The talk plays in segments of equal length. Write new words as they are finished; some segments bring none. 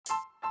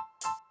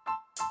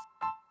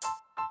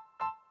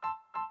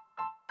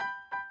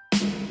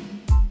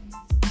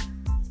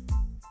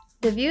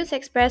The views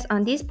expressed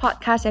on this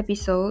podcast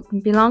episode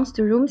belongs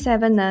to Room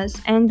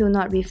 7ers and do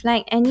not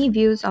reflect any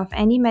views of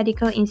any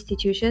medical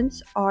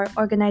institutions or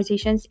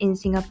organizations in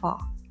Singapore.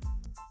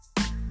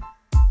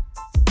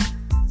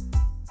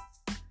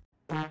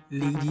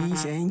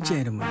 Ladies and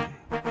gentlemen,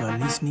 you're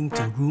listening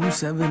to Room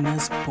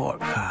 7ers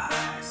podcast.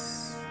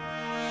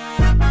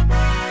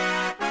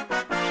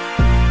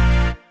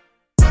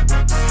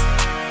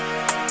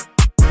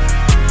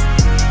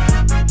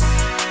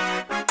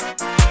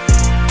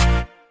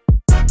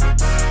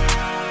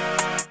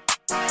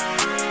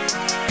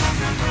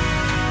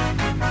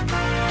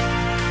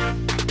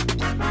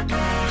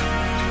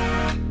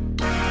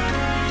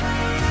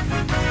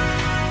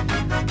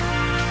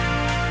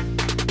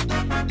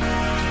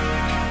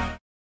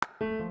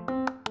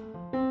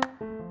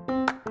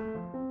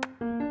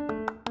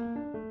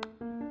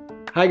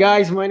 Hi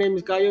guys, my name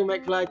is Kayu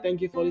McFly.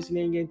 Thank you for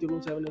listening again to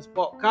Room 7ers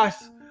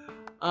podcast.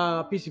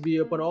 Peace be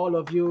upon all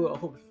of you.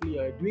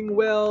 Hopefully you're doing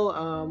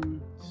well.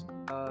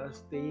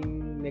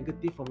 Staying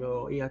negative from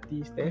your ART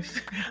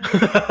test.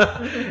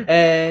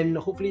 And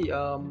hopefully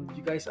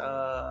you guys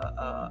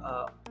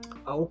are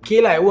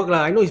okay at work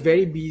lah. I know it's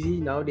very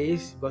busy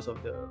nowadays because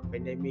of the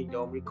pandemic,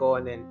 the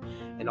Omicron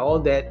and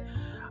all that.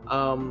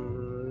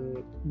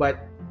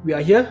 But we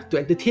are here to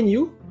entertain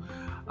you.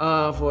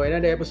 For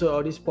another episode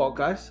of this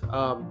podcast.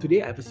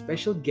 Today I have a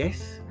special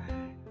guest,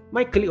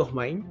 my colleague of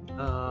mine.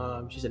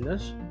 She's a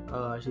nurse.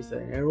 She's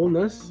an enrolled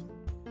nurse,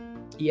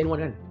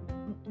 EN1,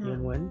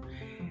 EN1,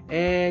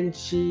 and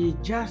she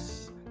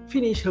just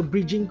finished her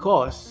bridging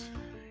course.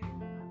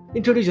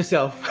 Introduce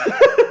yourself.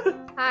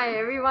 Hi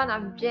everyone,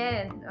 I'm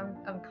Jen.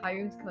 I'm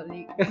Kayum's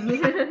colleague.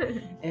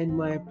 And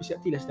my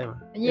preceptor last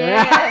time.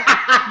 Yeah,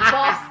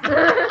 boss.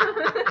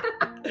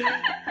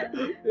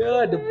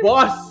 Yeah, the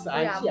boss.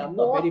 Yeah, Actually, I'm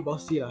not very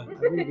bossy lah. I'm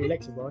really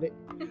relaxed about it.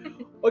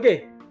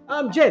 Okay,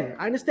 Jen,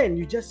 I understand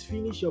you just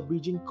finished your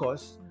bridging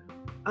course.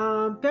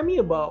 Tell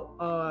me about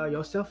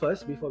yourself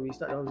first before we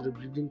start on the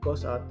bridging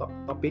course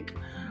topic.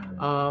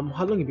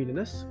 How long you been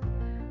a nurse?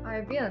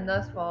 I've been a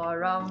nurse for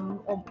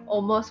around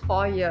almost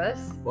 4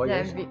 years. 4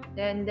 years.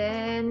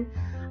 Then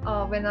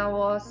when I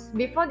was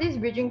before this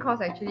bridging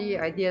course, actually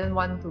I didn't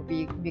want to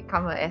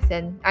become a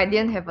SN. I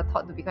didn't have a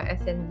thought to become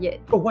SN yet.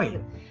 Oh, why?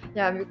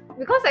 Yeah,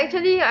 because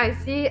actually I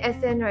see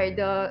SN, right,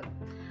 the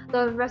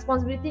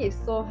responsibility is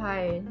so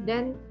high.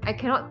 Then I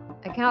cannot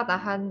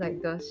tahan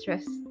like the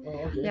stress.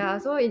 Oh, okay. Yeah,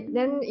 so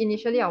then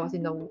initially I was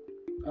in the ward.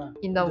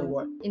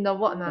 ward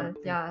Okay.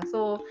 Yeah,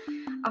 so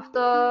after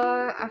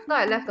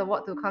I left the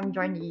ward to come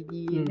join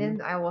ED,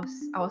 then I was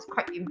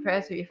quite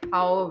impressed with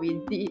how we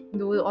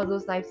do all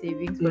those life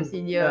savings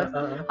procedures,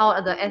 how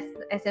the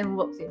SM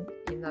works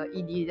in the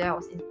ED. Then I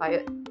was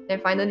inspired. Then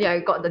finally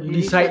I got the You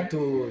decide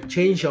to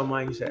change your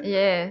mindset.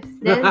 Yes.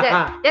 Then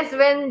that's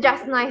when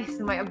Just Nice,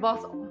 my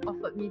boss,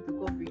 offered me to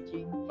go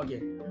bridging.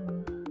 Okay.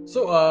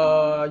 So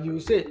you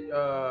said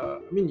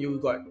you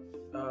got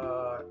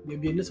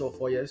you've been in this for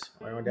 4 years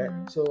around that.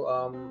 So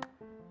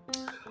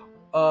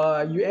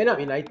you end up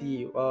in IT.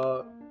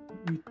 You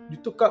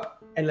took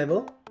up N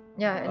level.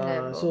 Yeah,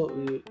 N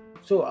level.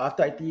 So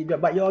after IT,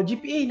 but your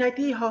GPA in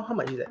IT, how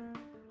much is that?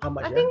 How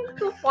much? I think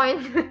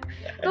 2.8.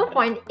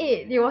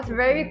 It was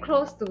very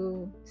close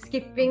to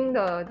skipping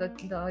the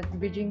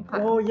bridging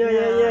part. Oh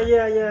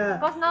yeah.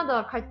 Because now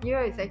the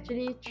criteria is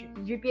actually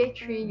GPA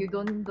 3. You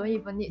don't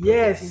even need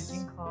Yes. to take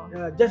bridging course.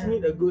 Yeah, just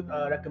need a good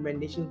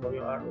recommendation from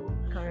your RO.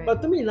 Correct.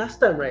 But to me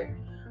last time, right?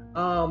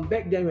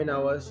 Back then when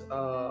I was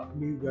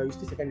we were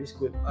still secondary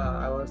school,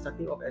 I was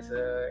starting off as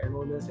a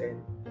enrolled nurse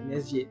and an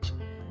SGH.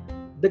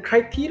 The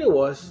criteria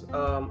was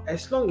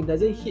as long it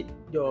doesn't hit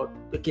your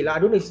I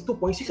don't know it's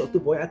 2.6 or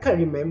 2. I can't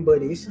remember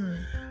this.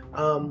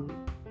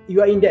 You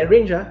are in that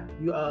range,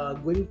 you are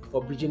going for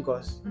bridging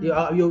course. You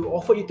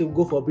offer you to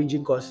go for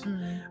bridging course,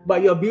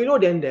 but you're below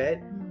than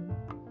that,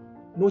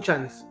 no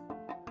chance.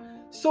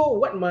 So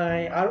what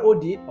my RO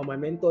did or my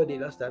mentor did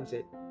last time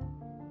said,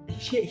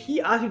 he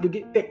asked you to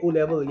take O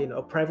level again,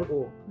 or private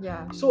O.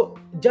 Yeah. So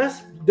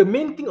just the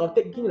main thing of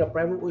taking the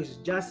private O is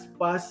just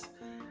pass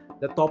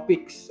the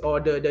topics or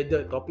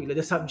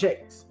the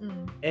subjects,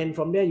 and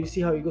from there you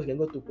see how it goes. Can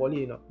go to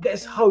poly,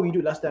 That's how we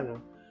do last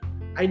time.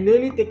 I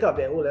nearly take up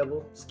that O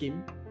level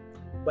scheme,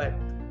 but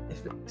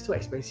it's so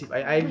expensive.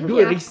 I do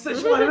a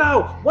research.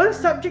 Wow, one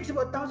subject's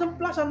about 1,000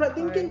 plus. I'm like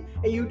thinking,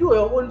 and you do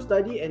your own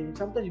study, and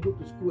sometimes you go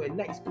to school at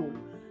night school.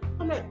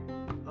 I'm like,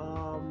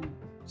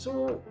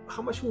 so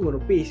how much we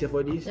want to pay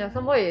for this? Yeah,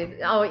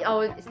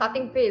 our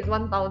starting pay is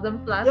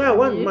 1,000 plus. Yeah,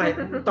 my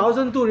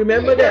 1,002.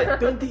 Remember that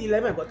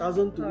 2011 I got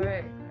 1,002.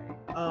 Correct.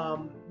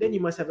 Then you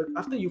must have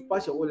after you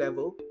pass your O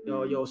level,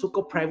 your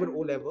so-called private O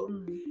level,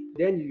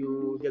 then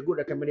you get good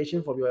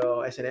recommendation from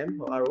your SNM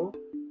or RO.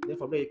 Then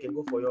from there you can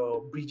go for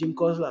your bridging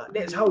course lah.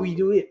 That's how we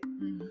do it.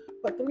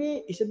 But to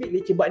me, it's a bit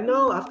leceh. But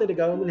now after the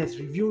government has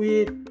reviewed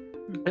it,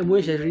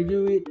 MOH has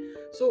reviewed it.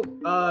 So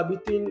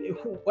between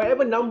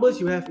whatever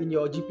numbers you have in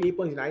your GPA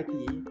points in IT,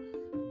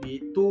 be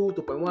it 2,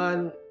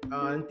 2.1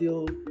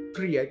 until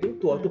 3, I think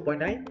 2 or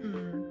 2.9.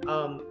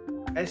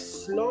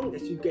 As long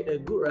as you get a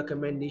good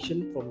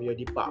recommendation from your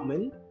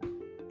department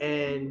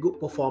and good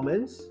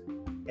performance,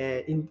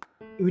 and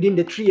within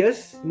the 3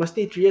 years, you must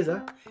stay 3 years.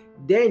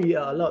 Then you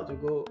are allowed to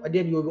go.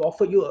 Then you will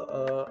offer you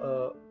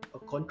a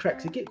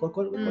contract,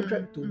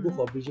 contract to go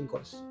for a bridging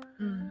course.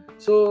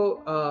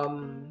 So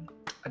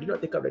I did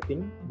not take up that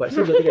thing, but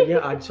since you're taking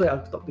it, that's why I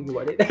have to talk to you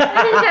about it.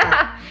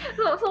 Yeah.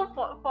 So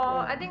for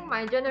I think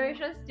my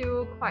generation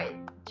still quite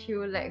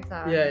chill legs.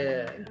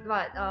 Yeah.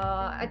 But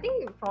I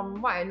think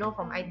from what I know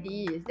from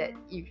ITE is that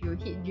if you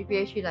hit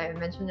GPA 3 like I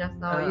mentioned just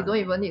now, you don't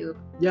even need to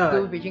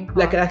do bridging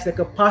course. Like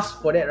a pass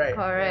for that, right?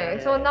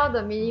 Correct. So now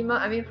the minimum,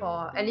 I mean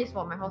for at least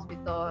for my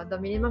hospital, the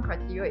minimum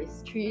criteria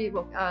is 3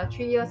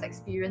 years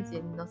experience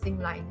in nursing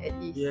line at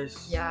least.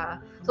 Yes. Yeah.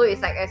 So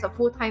it's like as a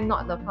full time,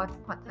 not the part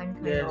time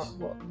kind of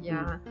work.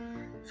 Yeah.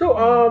 So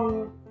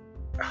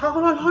how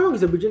long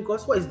is the bridging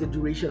course? What is the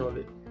duration of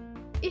it?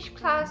 Each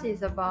class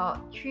is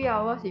about 3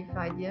 hours if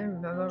I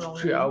didn't remember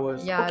wrongly. 3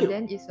 hours. Yeah, Okay.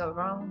 then it's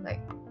around like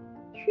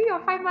 3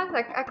 or 5 months.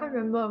 Like I can't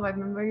remember, my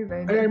memory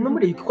very bad. I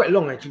remember that it's quite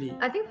long actually.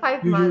 I think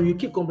 5 You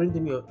months. keep complaining to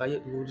me you're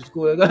tired to go to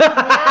school.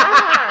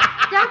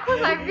 Yeah,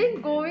 because I've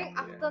been going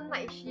after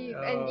night shift,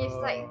 and it's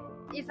like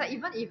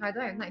even if I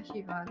don't have night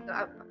shift,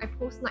 I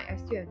post night I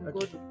still have to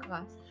go to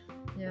class.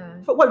 Yeah.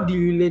 So what do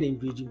you learn in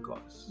bridging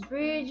course?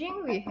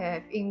 Bridging, we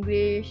have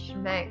English,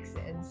 Maths,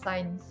 and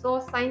Science.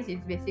 So Science is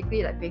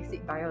basically like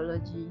basic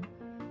biology.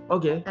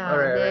 Okay.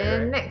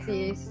 Then Maths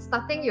is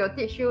starting. You'll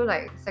teach you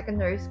like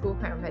secondary school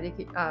kind of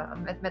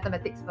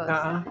mathematics first.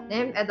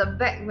 Then at the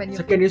back when you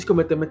secondary school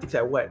mathematics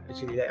like what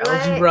actually like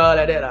algebra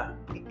like that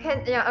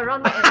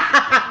around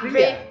that.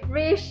 Really?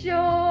 Ratio,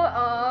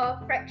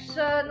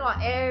 fraction,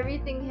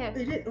 everything have.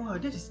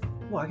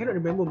 I cannot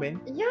remember, man.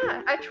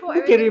 Yeah, I throw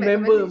Who can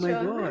everything back to remember? my My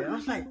teacher. God, I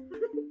was like,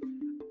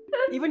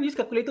 even use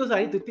calculators,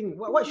 I need to think.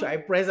 What should I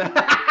press? I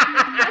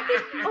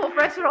think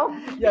press wrong.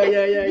 Yeah.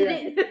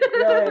 Delete.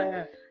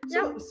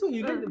 Yeah. So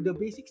you learn the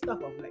basic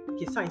stuff of like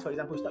science, for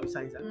example. You start with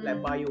science, like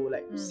bio,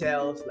 like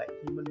cells, like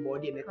human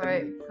body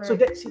anatomy. Correct. So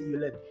that's it you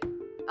learn.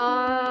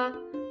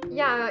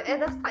 Yeah, at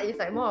the start it's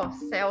like more of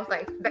cells,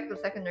 like back to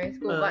secondary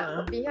school.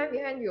 But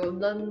behind you'll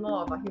learn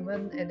more about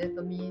human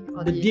anatomy.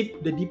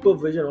 The deeper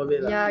version of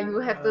it. Yeah, you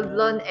have to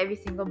learn every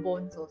single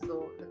bones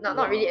also.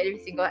 Not really every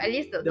single, at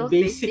least the those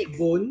basic basics.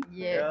 bone.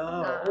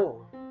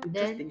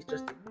 Yes.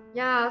 Interesting.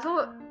 Yeah,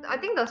 so I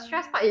think the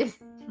stress part is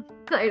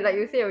like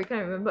you say, we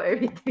can't remember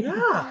everything.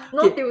 Yeah.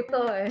 No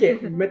tutor. Okay,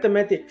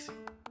 mathematics.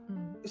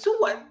 So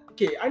what?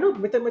 Okay, I know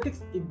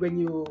mathematics. When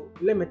you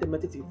learn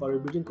mathematics for a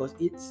bridging course,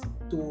 it's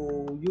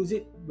to use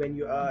it when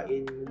you are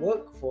in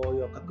work for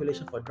your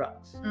calculation for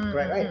drugs,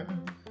 right?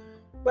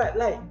 But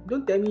like,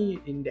 don't tell me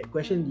in that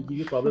question they give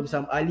you problem.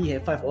 Some Ali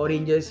have 5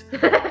 oranges,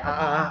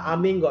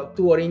 Amin got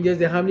 2 oranges.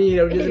 Then how many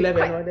oranges left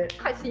and all that?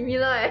 Quite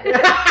similar.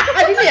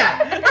 Really?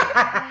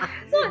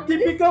 So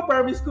typical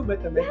primary school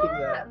mathematics.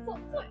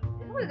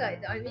 So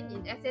like, I mean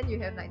in SN you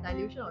have like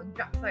dilution of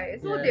drugs, right?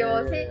 So they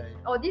will say,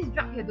 this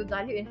drug you have to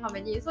dilute in how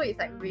many? So it's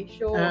like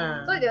ratio.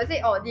 So they will say,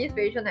 this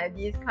patient have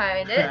this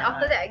kind. Then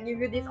after that I give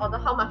you this order,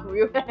 how much will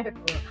you have?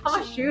 How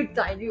much should you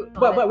dilute?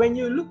 But when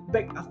you look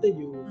back after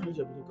you finish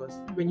your bridging course,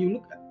 when you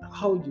look at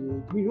how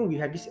we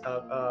have this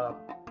the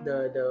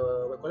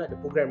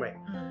program, right?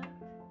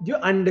 Do you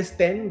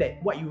understand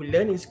that what you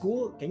learn in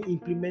school can you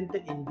implement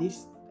it in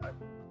this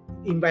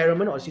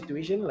environment or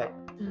situation, like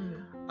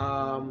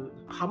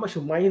how much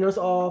you minus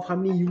off, how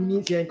many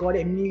units and call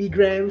that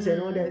milligrams and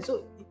all that.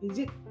 So is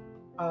it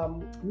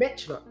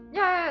matched not?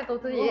 Yeah,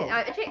 totally.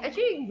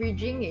 Actually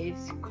bridging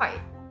is quite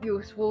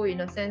useful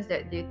in a sense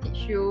that they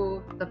teach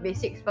you the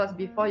basics first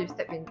before you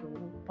step into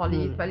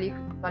polytechnic.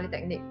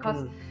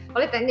 Because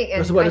polytechnic and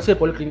you're supposed to say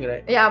polyclinic,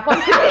 right? Yeah,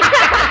 polytechnic.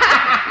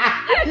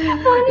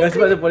 You're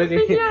supposed to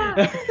polyclinic. Yeah.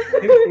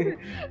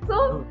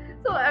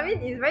 So I mean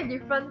it's very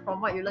different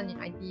from what you learn in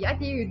IT.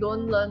 IT you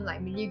don't learn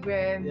like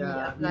milligram. You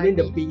learn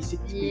the basic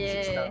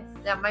stuff.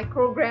 Yeah,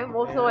 microgram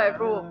also,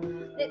 bro.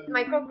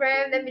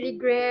 Microgram, then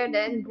milligram,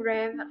 then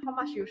gram. How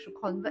much you should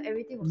convert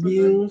everything also.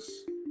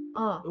 Mils.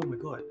 Oh my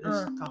God,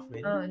 that's tough,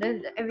 man.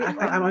 Then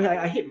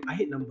I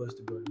hate numbers,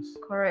 to be honest.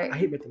 Correct. I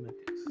hate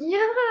mathematics.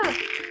 Yeah,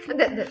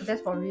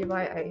 that's probably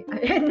why I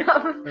end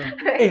up.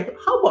 Hey,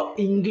 how about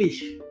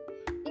English?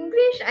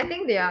 English, I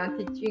think they are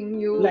teaching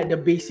you like the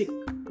basic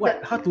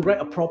how to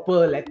write a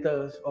proper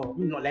letters, or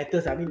not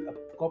letters. I mean a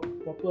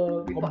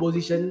proper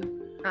composition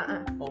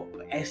or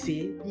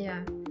essay.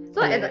 Yeah.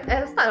 So at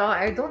the start,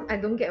 I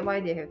don't get why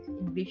they have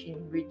English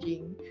in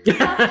bridging. It's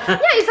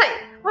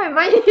like, what am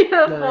I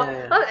here for?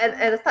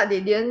 At the start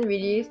they didn't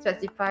really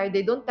specify.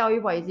 They don't tell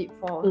you what is it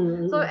for.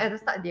 So at the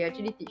start they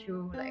actually teach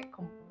you like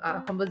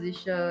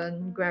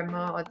composition,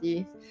 grammar, or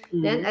this.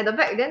 Then at the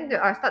back, then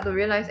I start to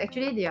realize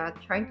actually they are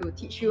trying to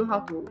teach you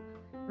how to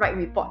write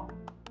report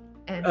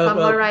and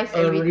summarize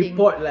everything. A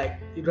report, like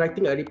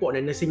writing a report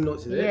and nursing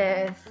notes, is it?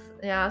 Yes.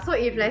 Yeah, so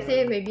if let's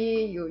say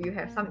maybe you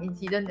have some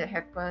incident that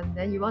happened,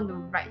 then you want to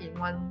write in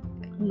one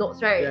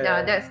notes, right?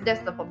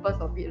 That's the purpose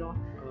of it,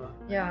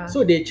 Yeah.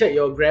 So they check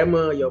your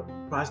grammar, your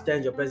past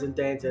tense, your present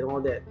tense, and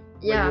all that.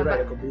 Yeah, when you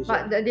write a composition.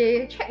 but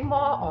they check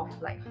more of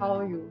like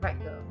how you write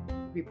the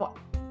report.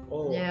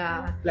 Oh.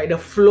 Yeah. Like the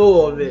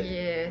flow of it.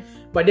 Yes.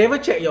 But they ever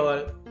check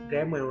your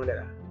grammar and all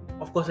that?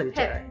 Of course, they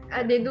check,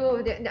 right? They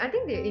do. I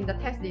think in the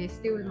test they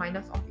still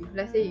minus off if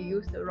let's say you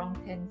use the wrong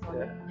tense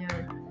or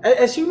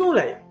As you know,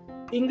 like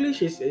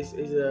English is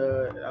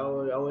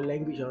our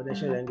language, our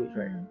national language,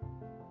 right?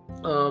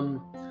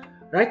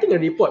 Writing a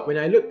report, when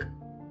I look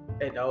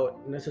at our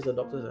nurses or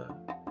doctors,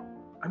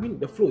 I mean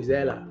the flow is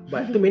there lah,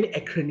 but too many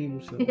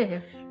acronyms,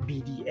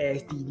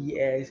 BDS,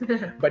 TDS.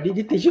 But did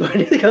they teach you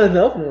this kind of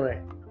stuff? No,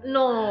 right?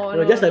 No,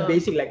 just a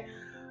basic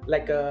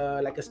like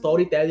a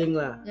storytelling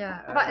lah.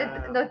 Yeah,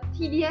 but the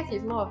TDS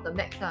is more of the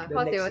max lah,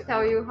 because they will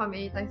tell you how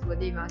many times per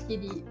day,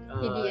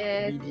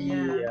 TDS.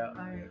 BD,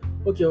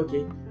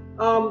 Okay.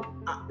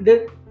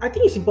 I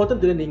think it's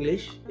important to learn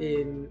English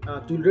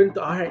to learn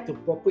to write to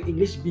proper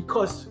English,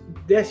 because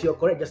that's you're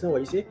correct just now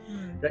what you say.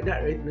 Right now,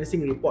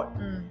 nursing report.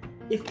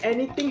 If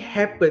anything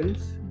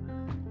happens,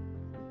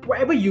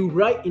 whatever you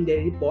write in the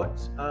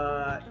reports,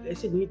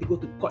 let's say you need to go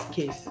to court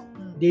case,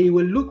 they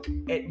will look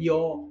at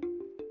your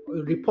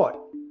report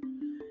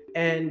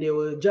and they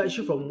will judge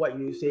you from what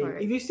you say.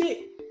 If you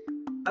say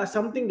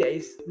something that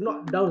is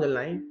not down the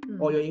line,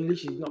 or your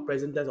English is not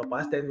present tense or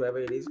past tense, whatever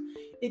it is,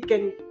 it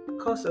can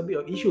cause a bit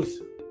of issues.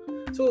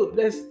 So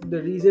that's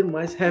the reason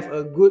must have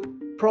a good,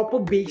 proper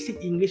basic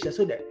English,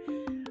 so that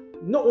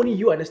not only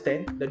you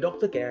understand, the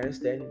doctor can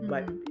understand,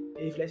 but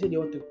if let's say they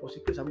want to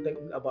prosecute something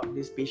about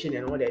this patient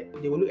and all that,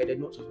 they will look at the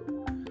notes also.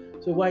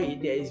 So that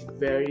is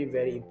very,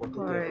 very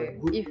important to have a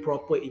good,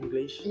 proper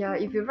English. Yeah,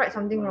 if you write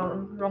something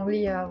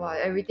wrongly,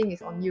 everything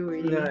is on you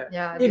already.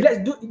 If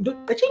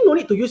actually no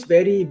need to use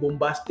very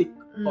bombastic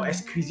or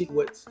exquisite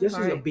words. Just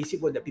use a basic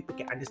word that people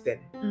can understand.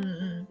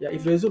 Yeah,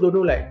 if you also don't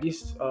know like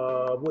this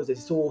words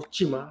that's so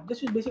chim,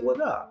 just use basic words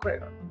lah.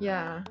 Correct.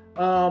 Yeah.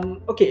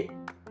 Okay.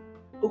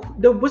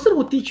 The person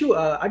who teach you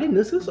are they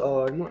nurses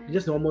or not?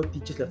 Just normal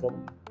teachers like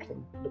from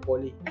the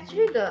poly?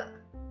 Actually,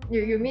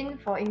 you mean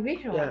for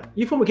English or? Yeah.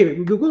 You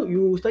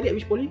study at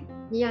which poly?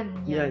 Ngee Ann.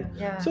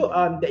 Yeah. So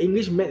the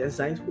English, math and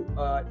science.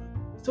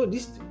 So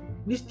these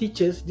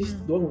teachers, the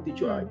one who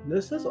teach you are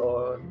nurses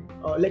or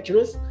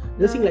lecturers,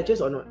 nursing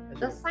lecturers or not?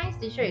 The science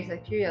teacher is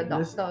actually a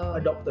doctor.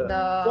 A doctor.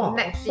 The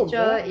math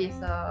teacher is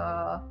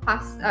a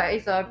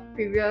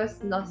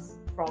previous nurse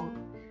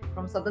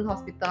from certain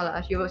hospital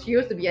lah. She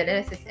used to be an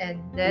NSSN.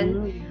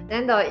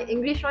 Then the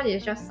English one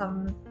is just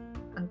some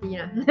auntie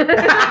lah.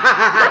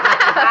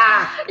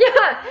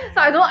 Yeah. So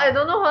I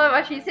don't know her,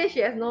 but she says she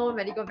has no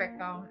medical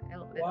background.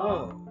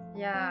 Wow.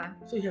 Yeah.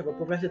 So you have a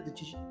professor to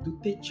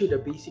teach you the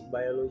basic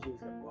biology.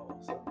 Wow.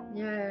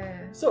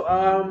 Yeah. So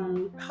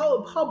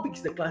how big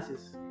is the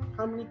classes?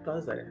 How many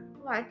classes are there?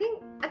 Well, I think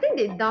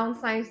they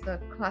downsized the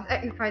class.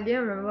 If I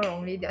didn't remember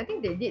wrongly, I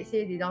think they did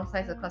say they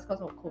downsized the class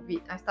because of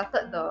COVID. I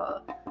started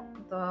the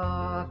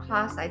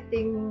class, I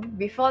think,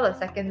 before the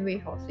second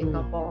wave of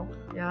Singapore.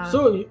 Yeah.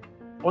 So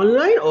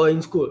online or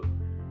in school?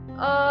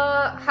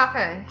 Half.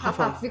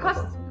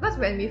 Because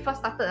when we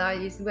first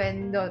started, is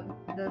when the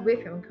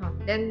wave haven't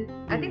come. Then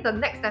I think the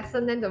next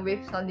lesson, then the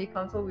wave suddenly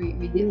comes, so we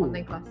did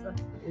online classes.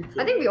 Okay.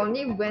 I think we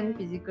only went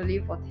physically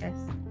for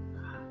tests.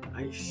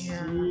 I see.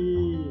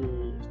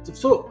 Yeah.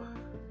 So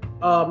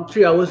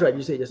 3 hours, right?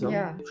 You said just now.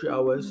 Yeah. 3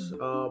 hours.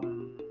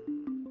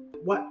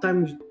 What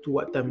time to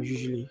what time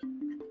usually?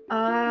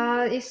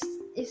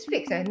 It's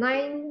fixed at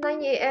 9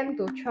 a.m.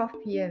 to 12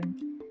 p.m.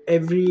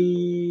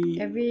 Every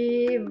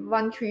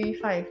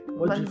 135.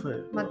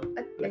 135.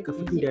 Like a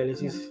freaking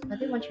dialysis. Yeah. I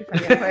think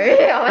 135.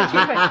 Yeah,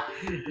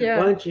 135. Yeah.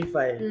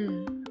 135.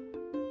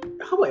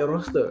 How about your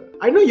roster?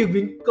 I know you've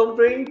been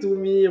complaining to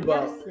me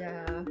about. Yes,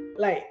 yeah.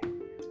 Like,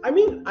 I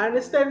mean, I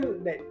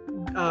understand that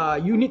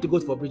you need to go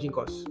for bridging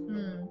course.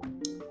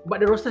 But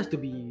the roster has to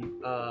be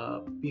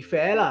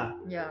fair lah.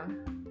 Yeah.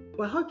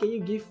 But how can you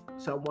give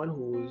someone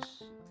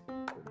who's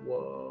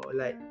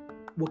like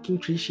working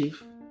 3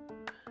 shifts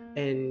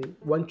and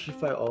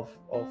 135 of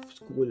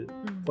school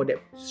for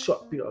that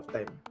short period of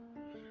time?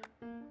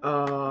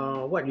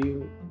 What do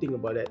you think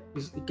about that?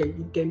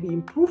 It can be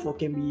improved or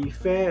can be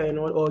fair and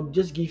all, or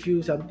just give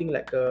you something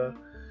like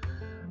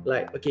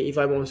okay, if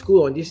I'm on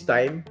school on this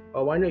time,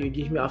 or why not you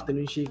give me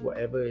afternoon shift,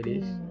 whatever it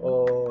is,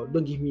 or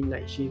don't give me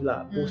night shift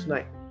lah, post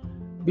night.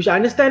 Which I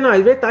understand lah,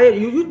 it's very tired.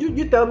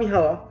 You tell me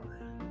how.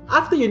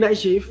 After your night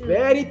shift,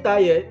 very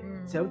tired.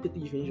 7:30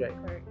 you finish, right?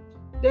 Correct.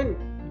 Then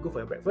you go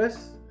for your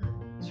breakfast.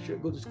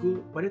 Straight go to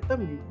school. By the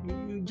time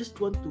you just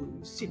want to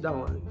sit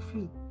down,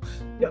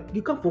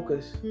 you can't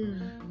focus.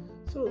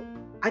 So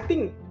I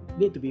think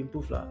need to be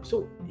improved lah.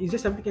 So is there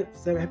something that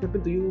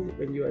happened to you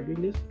when you are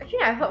doing this?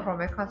 Actually, I heard from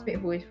my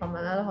classmate who is from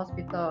another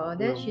hospital.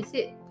 Then she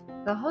said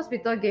the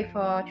hospital gave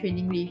her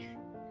training leave.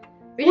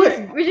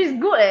 Which is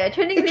good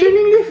Training leave.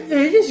 Training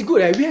leave is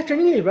good We have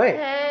training leave, right?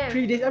 Yeah.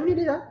 3 days. How many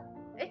days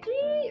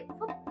Actually,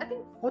 I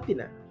think 14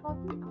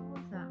 40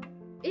 hours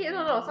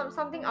no,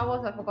 something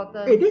hours I've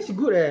forgotten. That's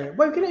good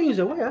Why you cannot use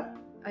it? Why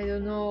I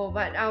don't know,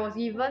 but I was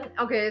given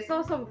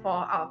so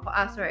for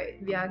us, right,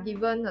 we are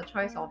given a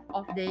choice of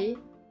off day,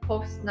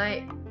 post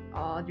night,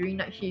 or during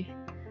night shift.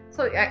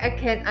 So I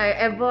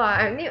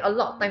mean a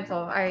lot of times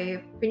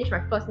I finish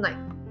my first night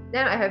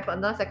then I have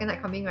another second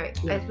night coming, right?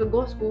 I have to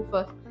go school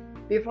first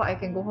before I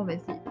can go home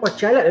and sleep. What,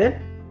 child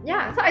then?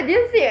 Yeah, so I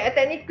didn't sleep.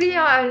 Technically,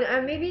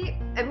 maybe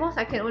at most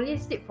I can only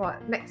sleep for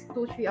max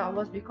 2-3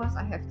 hours because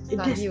I have to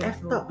study. It gets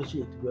effed up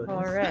actually, to be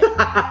honest. Correct.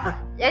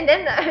 and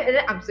then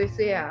I'm so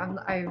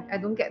I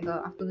don't get the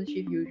afternoon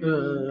shift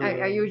usually.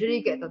 I usually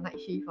get the night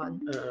shift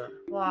one.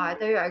 Wow, I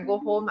tell you, I go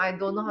home, I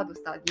don't know how to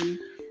study.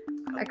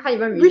 I can't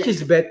even read. Which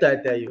is better, I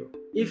tell you.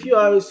 If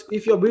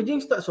your bridging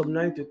starts from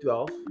 9 to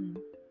 12,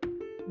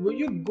 will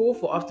you go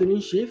for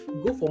afternoon shift,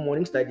 go for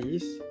morning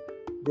studies,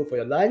 go for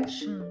your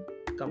lunch,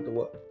 come to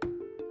work?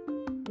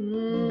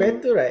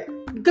 Better, right?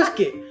 Because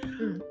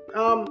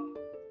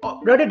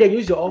rather than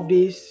use your off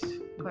days,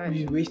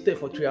 you wasted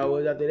for 3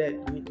 hours. After that,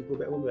 you need to go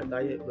back home, you're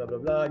tired, blah blah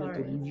blah. Need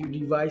to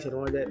revise and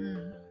all that.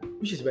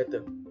 Which is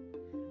better?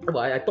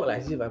 But I thought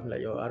like as if I'm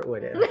like your RO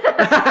like that.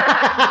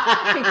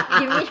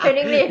 Give me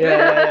training leave.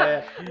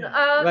 Yeah.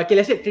 Okay,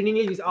 let's say training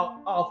leave is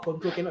out of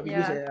control, cannot be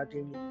used as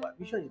training leave. But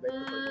which one is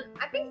better for you?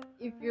 I think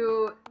if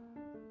you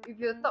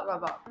talk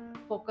about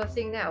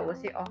focusing, then I would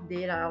say off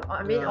day lah.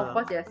 I mean, of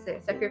course, they're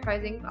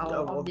sacrificing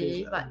our off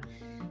day,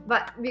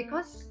 but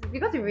because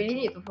you really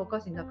need to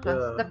focus in the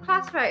class. The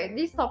class, right?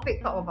 This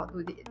topic talk about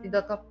today. The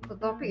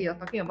topic you're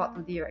talking about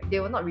today, right? They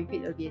will not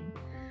repeat again.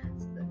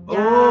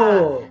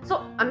 Yeah.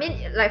 So I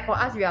mean, like for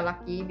us, we are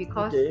lucky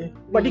because. Okay.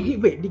 But they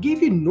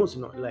gave you notes,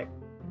 not like.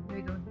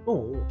 We don't.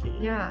 Oh, okay.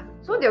 Yeah.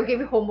 So they'll give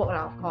you homework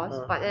lah, of course.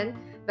 But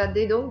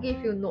they don't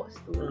give you notes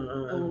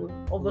to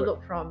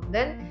overlook from.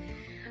 Then,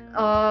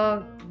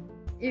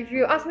 if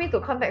you ask me to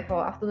come back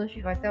for afternoon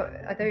shift, I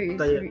tell you,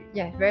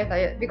 very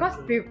tired because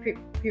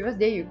previous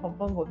day you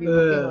confirm will be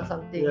working or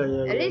something.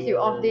 At least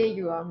you off day,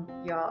 you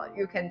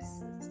can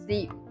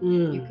sleep,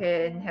 you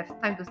can have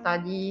time to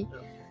study.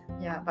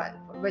 Yeah, but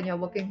when you're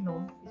working,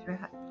 no, it's very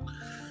hard.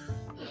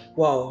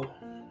 Wow.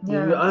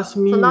 Yeah. If you ask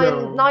me so now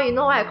you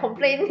know why I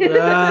complain.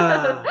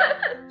 Yeah.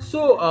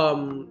 So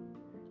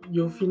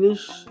you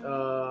finish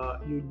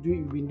you've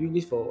been doing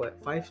this for what,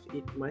 5 to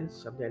 8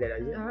 months, something like that,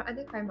 is it? I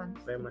think 5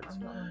 months. 5 months.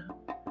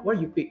 Why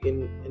you pick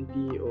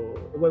NP or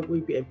why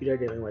you pick NP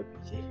rather than NYP?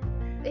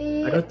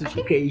 I don't want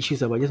to create issues,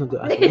 but I just want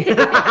to ask you.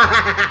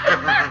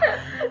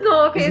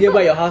 No, okay. It's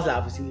nearby your house,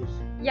 obviously.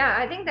 Yeah,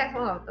 I think that's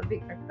one of the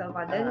big factors.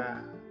 But then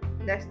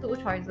there's 2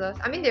 choices.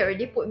 I mean, they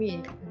already put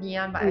me in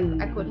Nanyang, but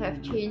I could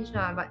have changed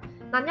lah. But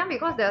Nanyang,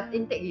 because the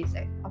intake is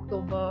at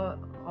October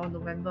or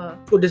November.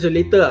 Oh, there's a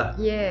later.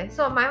 Yeah,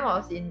 so mine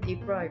was in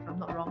April, if I'm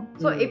not wrong.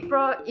 So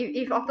April,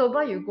 if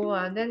October you go,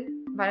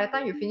 then by the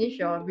time you finish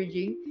your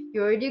bridging,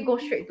 you already go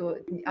straight to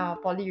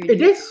poly.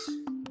 It is.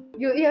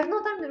 You have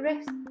no time to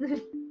rest.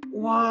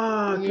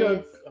 Wow.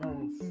 Yes.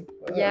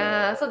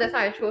 Yeah, so that's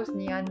why I chose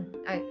Nanyang.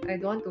 I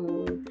don't want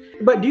to.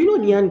 But do you know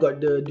Nanyang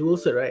got the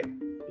dual cert, right?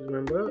 You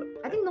remember?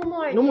 I think no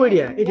more already. No more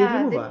already. They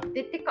remove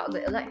they take out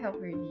the allied health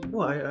already.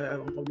 Oh,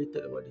 I'm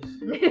updated about this.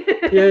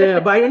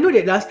 yeah. But I know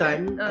that last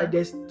time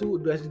there's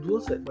dual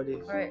cert for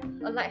this. Alright,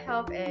 allied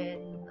health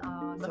and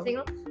nursing.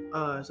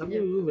 Something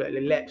to do with like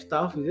the lab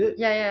stuff, is it?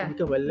 Yeah.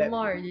 Become a lab. No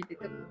more already. They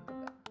took.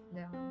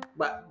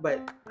 But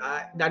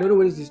I don't know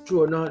whether this is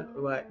true or not.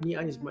 But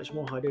Nanyang is much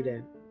more harder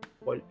than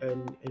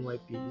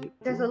NYP.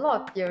 There's a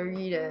lot of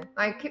theory there.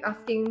 I keep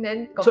asking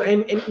then. So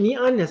and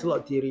Nanyang has a lot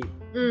of theory.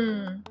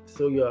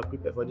 So you are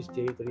prepared for this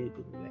theory thing,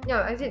 like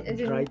as in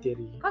dry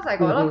theory. Because I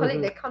got a lot of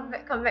colleagues they come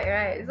back,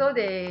 right? So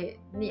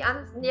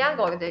Nanyang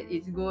got that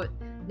it's good.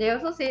 They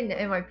also say the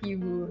NYP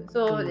good.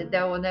 So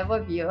there will never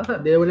be a.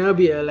 There will never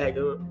be a like.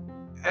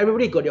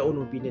 Everybody got their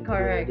own opinion.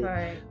 Correct.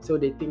 So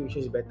they think which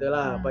is better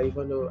lah. But if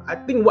you know, I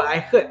think what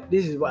I heard,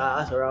 this is what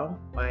I asked around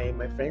my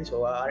friends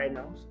who are RN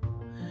now.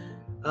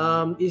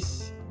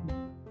 It's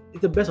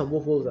the best of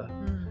both worlds lah.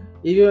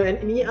 If you're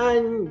an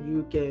Nanyang,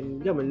 you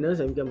can become a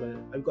nurse and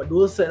I've got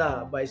dual cert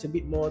lah, but it's a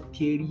bit more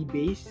theory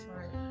based,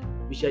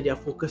 which they are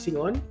focusing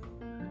on.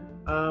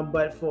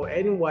 But for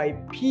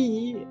NYP,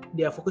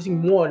 they are focusing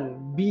more on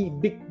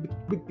big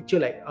picture,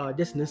 like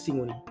just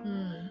nursing only,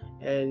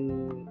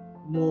 and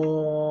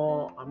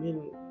more. I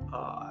mean,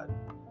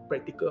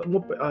 practical,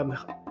 more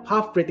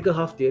half practical,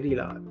 half theory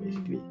lah,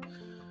 basically.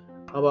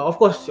 But of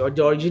course,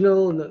 the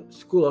original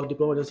school of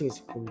diploma nursing is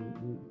from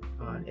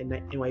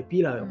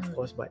NYP lah, of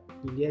course. But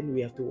in the end,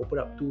 we have to open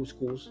up 2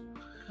 schools.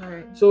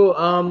 Alright. So,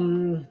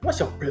 what's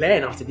your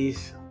plan after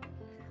this?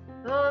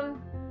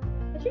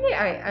 Actually,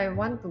 I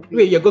want to.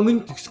 Wait, you're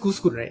going to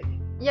school, right?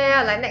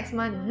 Yeah, like next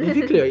month. Have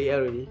you cleared your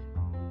AL already?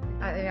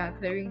 Yeah,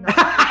 clearing now.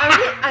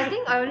 I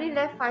think I only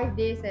left 5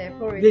 days.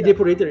 Prorated. They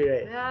prorated,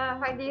 right? Yeah,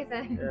 5 days.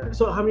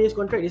 So how many years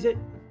contract is it?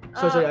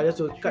 Sorry, I just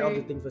to cut off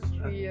the thing first.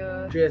 3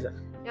 years. 3 years.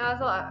 Yeah,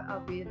 so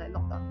I'll be like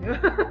locked up here.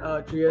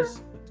 3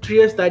 years. 3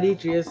 years study,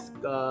 3 years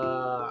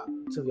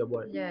serve your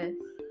board. Yes.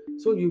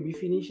 So you'll be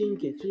finishing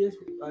 3 years.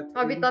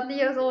 I'll be 30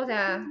 years old,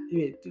 yeah.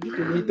 Wait,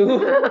 22,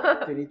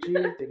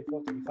 23,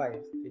 24, 25.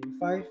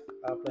 25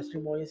 plus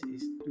 3 more years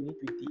is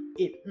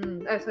 2028.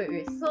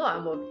 So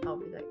I'll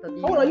be like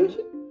 30. How old are you?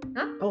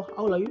 Huh?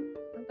 How old are you?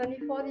 I'm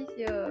 24 this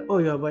year.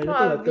 Oh yeah, by the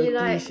time you're 30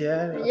 like,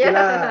 yeah.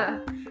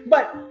 Yeah.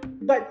 But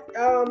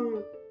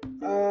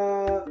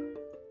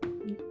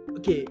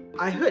okay,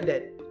 I heard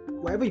that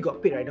whatever you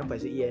got paid right now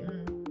as an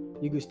EN,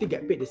 you could still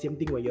get paid the same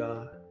thing when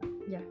you're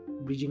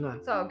bridging lah.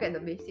 So I'll get the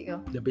basic.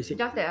 The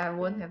basic. Just that I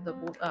won't have the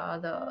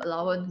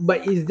allowance.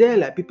 But is there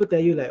like people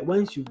tell you like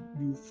once you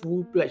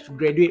full-fledged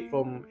graduate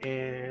from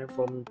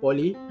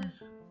poly,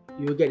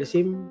 you get the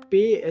same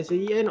pay as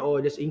an EN, or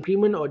there's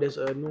increment, or there's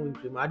a no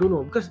increment? I don't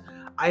know, because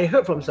I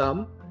heard from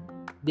some,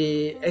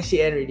 they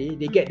SCN already,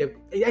 they get the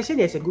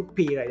SCN has a good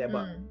pay, right?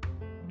 About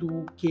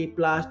 2k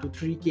plus to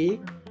 3k.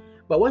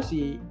 But once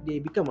they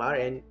become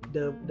RN,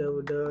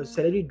 the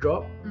salary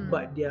drop,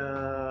 but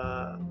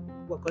their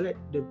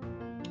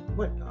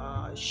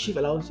shift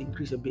allowance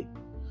increase a bit.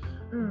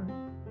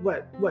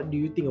 What do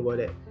you think about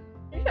that?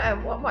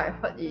 Actually, what I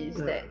heard is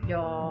that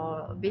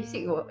your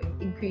basic will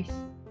increase.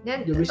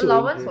 Then the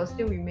allowance will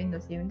still remain the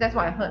same. That's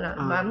what I heard lah.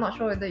 But I'm not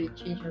sure whether it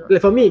changed or not.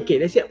 Like for me, okay,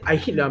 let's say I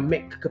hit the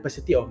max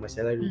capacity of my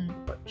salary,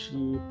 about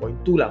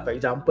 3.2 lah, for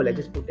example. I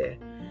just put there.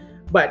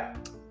 But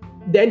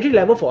the entry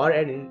level for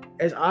RN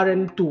as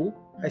RN2,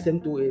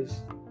 SM2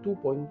 is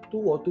 2.2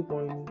 or 2.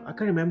 I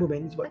can't remember,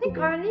 man. It's about I think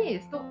currently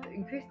it's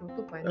increased to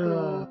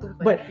 2.2,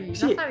 2.3. But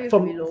see,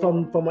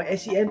 from my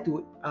SCN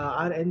to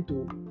RN2,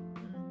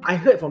 I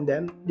heard from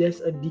them there's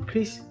a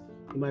decrease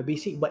in my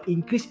basic, but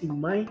increase in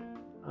my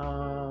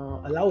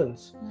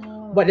allowance.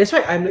 But that's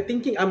why I'm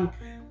thinking, I'm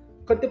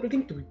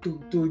contemplating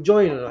to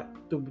join or not,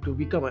 to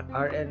become an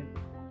RN.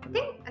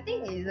 I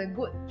think it's a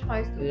good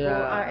choice to go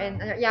RN.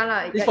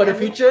 It's for the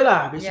future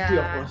lah, basically,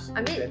 of course.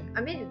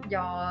 I mean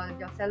your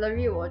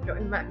salary will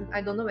drop. I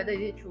don't know whether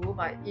it is true,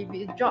 but if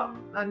it drop,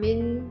 I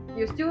mean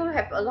you still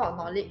have a lot of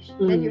knowledge.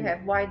 Then you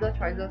have wider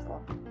choices of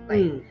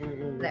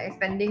like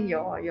expanding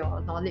your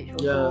knowledge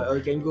also. Yeah,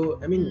 or you can go.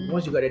 I mean,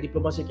 once you got a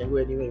diploma, you can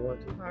go anywhere you want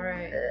to.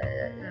 Alright.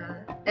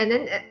 And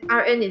then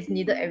RN is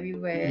needed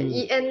everywhere.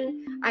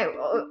 EN, I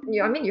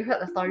mean you heard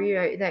the story,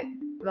 right? Like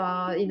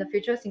in the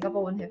future,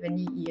 Singapore won't have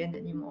any EN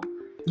anymore.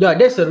 Yeah,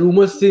 that's a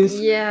rumor since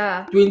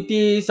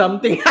 20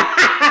 something.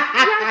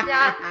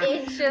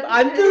 Ancient.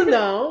 Until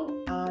now,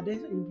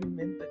 there's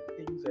implemented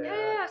things.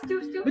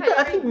 Still. Because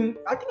I think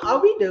are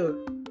we the?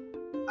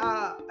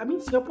 I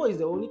mean, Singapore is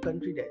the only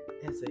country that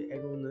has an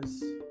annual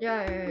nurse.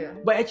 Yeah.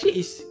 But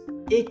actually, it's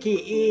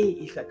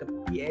AKA. It's like a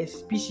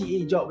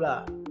PCA job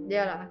lah.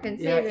 Yeah lah, can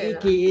say that.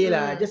 AKA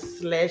lah, just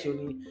slash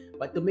only.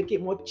 But to make it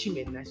more cheap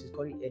and nice, it's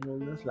called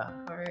annual nurse lah.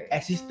 Correct.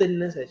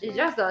 Assistant nurse actually.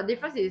 It's just the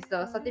difference is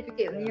the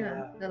certificate only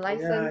lah, the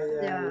license.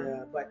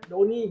 Yeah. But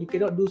only you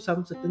cannot do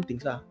some certain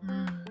things lah.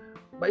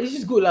 But it's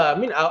just good lah. I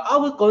mean, I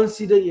will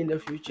consider it in the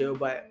future,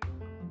 but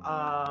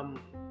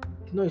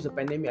it's a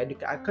pandemic.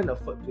 I can't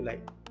afford to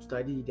like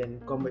study then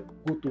come back,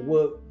 go to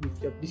work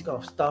with this kind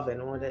of stuff and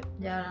all that.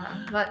 Yeah,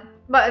 but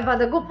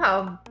the good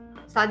part of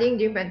studying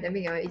during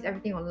pandemic is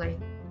everything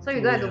online. So you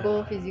don't have to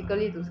go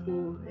physically to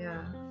school.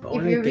 Yeah. But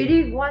if you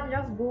really want,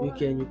 just go. You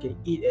can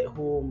eat at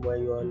home while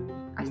you are.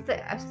 I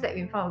slept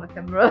in front of the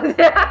camera.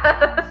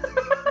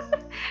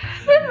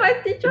 Then my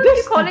teacher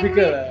keep calling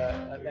me.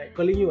 Like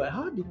calling you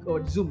how or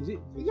Zoom, is it?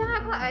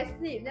 Yeah, cause I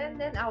sleep. Then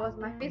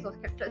my face was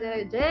captured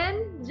there.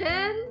 Jen.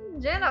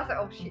 I was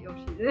like, oh shit.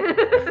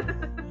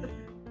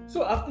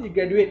 So after you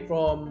graduate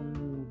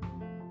from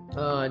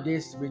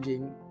this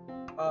bridging,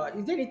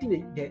 is there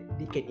anything that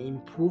they can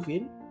improve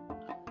in?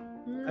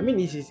 I mean,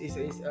 it's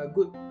a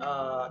good.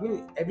 I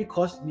mean, every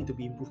course need to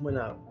be improvement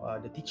lah.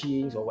 The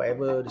teachings or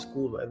whatever, the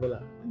school, whatever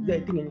lah. Is there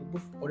anything can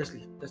improve?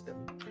 Honestly, just tell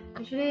me.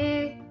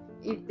 Actually,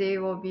 if they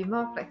will be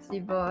more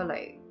flexible,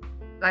 like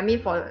I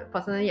mean, for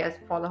personally as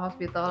for the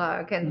hospital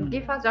lah, can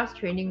give us just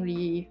training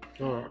leave,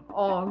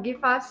 or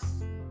give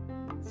us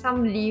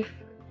some leave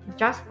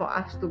just for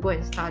us to go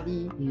and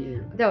study.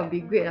 That would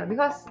be great lah,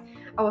 because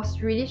I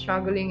was really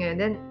struggling and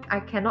then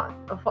I cannot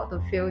afford to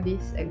fail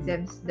these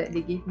exams that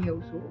they give me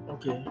also.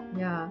 Okay.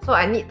 Yeah, so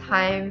I need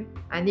time,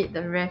 I need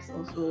the rest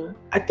also.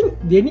 I think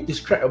they need to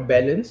strike a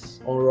balance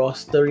on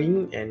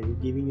rostering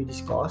and giving you this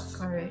course.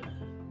 Correct.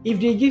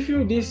 If they give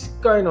you this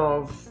kind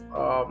of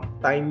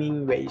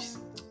timing where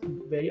it's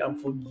very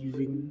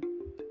unforgiving,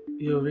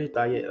 you're very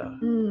tired lah.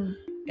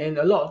 And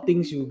a lot of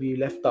things you'll be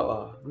left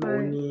out not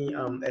only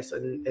as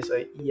an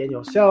EN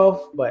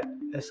yourself, but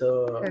as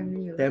a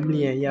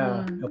family and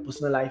your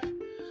personal life.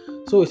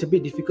 So it's a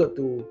bit difficult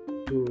to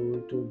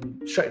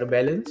strike the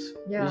balance,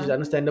 which is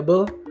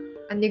understandable.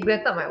 I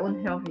neglected my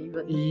own health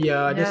even.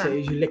 That's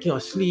you're lacking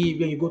on sleep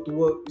when you go to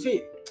work.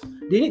 See,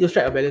 they need to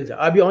strike a balance.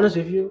 I'll be honest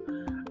with you.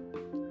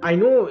 I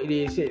know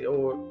they said,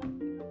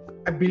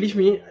 believe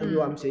me,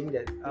 what I'm saying,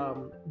 that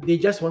they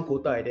just want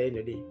quota at the end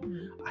of the day.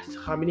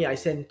 How many I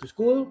send to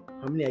school,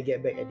 how many I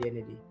get back at the end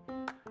of the day.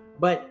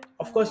 But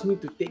of course, you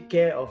need to take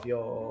care of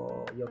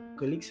your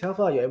colleagues' health,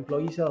 your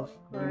employees' health,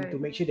 to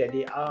make sure that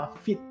they are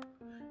fit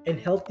and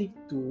healthy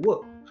to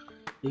work.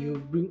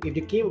 If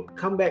they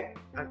come back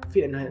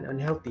fit and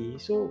unhealthy,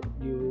 so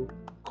you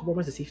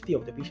compromise the safety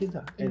of the patients.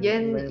 In the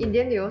end,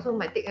 they also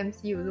might take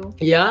MC also.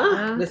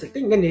 That's the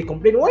thing. Then they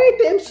complain, why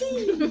the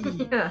MC?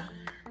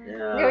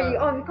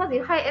 Because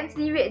in high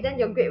MC rate, then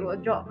your grade will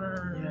drop.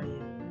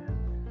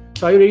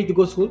 So are you ready to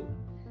go to school?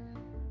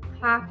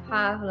 half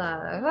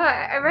lah.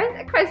 I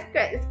quite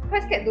scared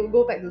to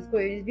go back to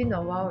school. It's been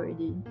a while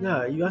already.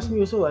 Yeah, you asked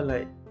me also, I'm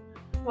like,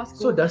 What's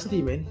so school?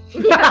 dusty, man.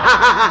 Yeah,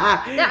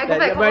 I go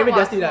back. Very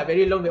dusty lah.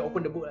 Very long. They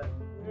open the book lah.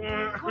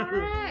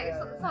 Correct.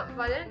 So,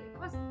 but then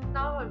because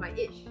now at my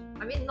age,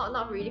 I mean not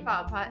really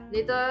far apart.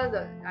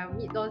 Later I'll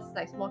meet those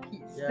like small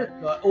kids.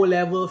 Yeah, O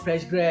level,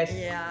 fresh grads,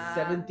 Yeah.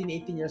 17,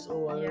 18 years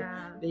old. Yeah.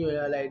 Then you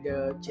are like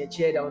the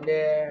chair down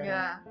there.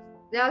 Yeah.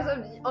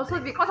 Also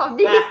because of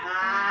this.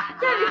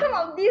 Yeah, because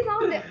of this now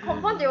they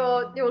confirm they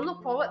will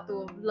look forward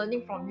to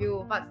learning from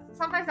you. But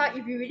sometimes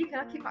if you really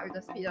cannot keep up with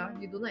the speed,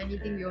 you don't know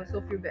anything, you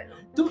also feel bad.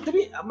 To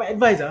me, my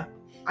advice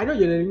I know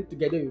you're learning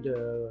together with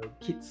the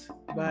kids,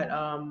 but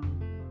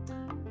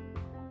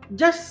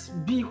just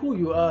be who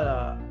you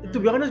are. To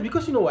be honest,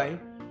 because you know why?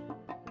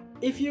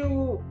 If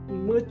you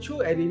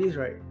mature as it is,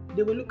 right,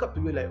 they will look up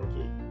to you like,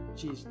 okay,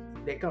 she's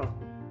that kind of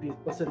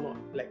person, not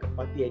like a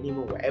party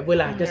animal, whatever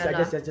lah. I'm just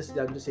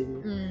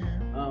saying.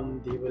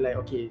 They were like,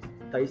 okay,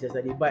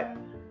 study. But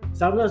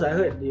sometimes I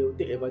heard they will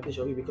take advantage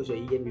of you because you're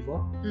EN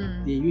before.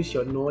 They use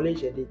your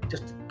knowledge and they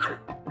just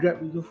grab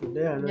you from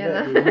there. They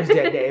use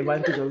that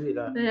advantage of it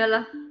lah.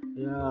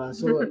 Yeah.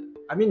 So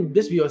I mean,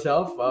 just be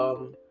yourself.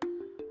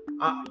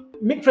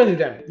 Make friends with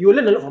them. You will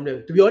learn a lot from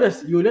them. To be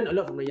honest, you will learn a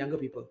lot from the younger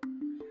people.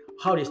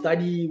 How they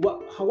study,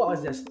 what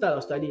was their style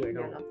of studying right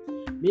now.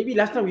 Maybe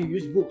last time we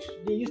used books.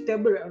 They use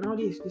tablet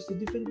nowadays. It's a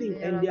different thing.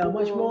 And they are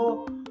much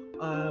more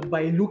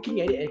by looking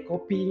at it and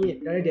copying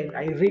it rather than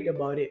I read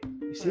about it.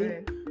 You see?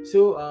 Right.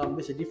 So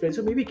there's a difference.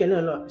 So maybe you can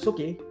learn a lot. It's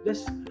okay.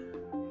 Just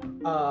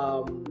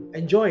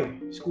enjoy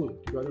school,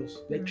 to be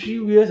honest. Like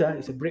 3 years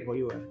it's a break for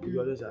you, to be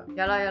honest.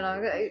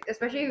 Yeah.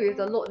 Especially with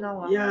the load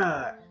now.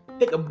 Yeah.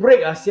 Take a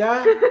break,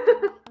 Sia.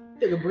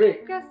 Take a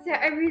break. Because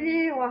every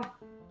day,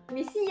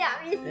 Missy, Yeah.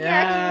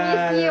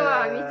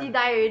 Missy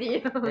die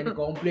already. And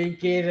complain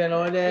case and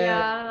all that.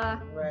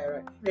 Yeah.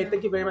 Right. Hey,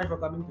 thank you very much for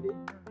coming today.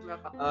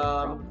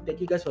 Welcome.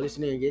 Thank you guys for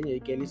listening again. You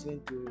can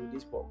listen to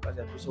this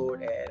podcast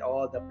episode at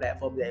all the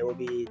platforms that will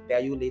be tell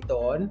you later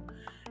on.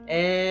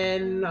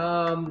 And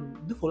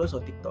do follow us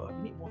on TikTok.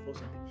 We need more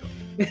followers on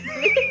TikTok.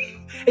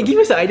 Hey, give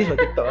me some ideas for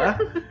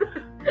TikTok.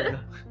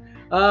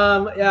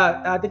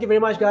 Thank you very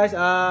much, guys.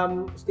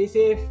 Stay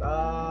safe,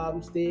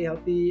 stay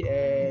healthy,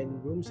 and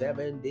Room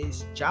 7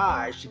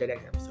 discharge to the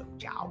next episode.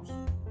 Ciao.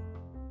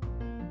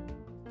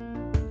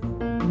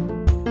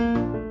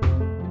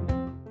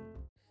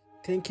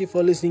 Thank you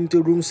for listening to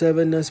Room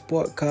 7 Nurse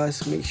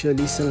Podcast. Make sure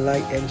listen,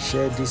 like, and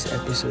share this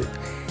episode.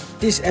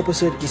 This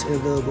episode is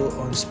available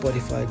on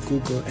Spotify,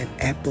 Google, and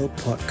Apple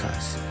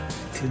Podcasts.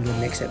 Till the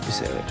next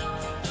episode.